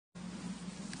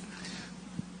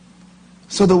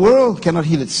So the world cannot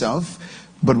heal itself,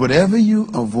 but whatever you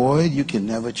avoid, you can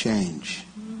never change.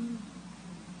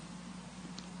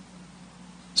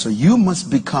 So you must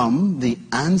become the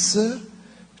answer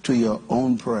to your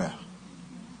own prayer.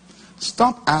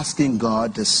 Stop asking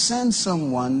God to send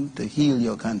someone to heal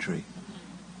your country.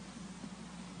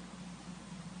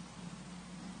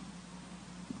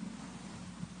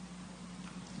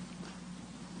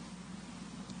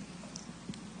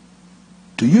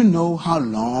 Do you know how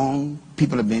long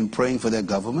people have been praying for their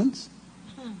governments?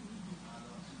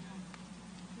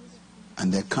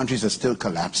 And their countries are still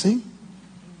collapsing?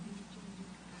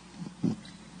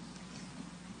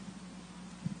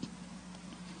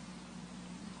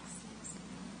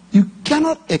 You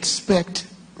cannot expect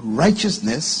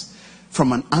righteousness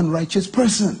from an unrighteous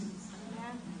person.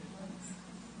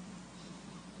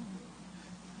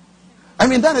 I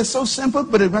mean, that is so simple,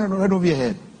 but it went right over your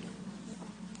head.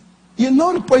 You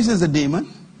know the person is a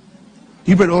demon.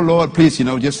 You pray, oh Lord, please,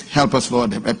 just help us,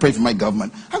 Lord. I pray for my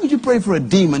government. How could you pray for a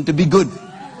demon to be good?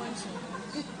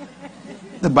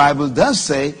 The Bible does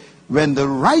say, when the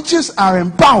righteous are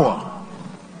in power,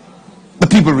 the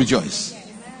people rejoice.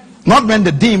 Not when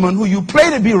the demon who you pray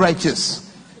to be righteous,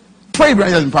 pray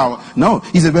righteous in power. No,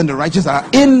 he said when the righteous are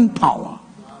in power,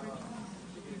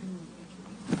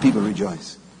 the people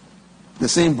rejoice. The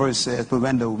same verse says, but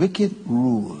when the wicked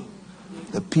rule,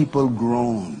 the people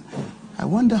groan. I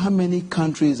wonder how many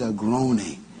countries are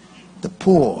groaning. The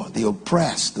poor, the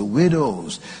oppressed, the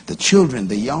widows, the children,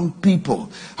 the young people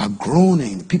are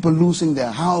groaning. People losing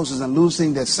their houses and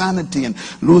losing their sanity and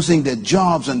losing their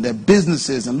jobs and their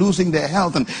businesses and losing their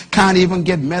health and can't even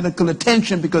get medical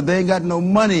attention because they ain't got no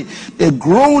money. They're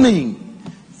groaning.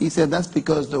 He said that's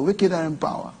because the wicked are in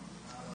power.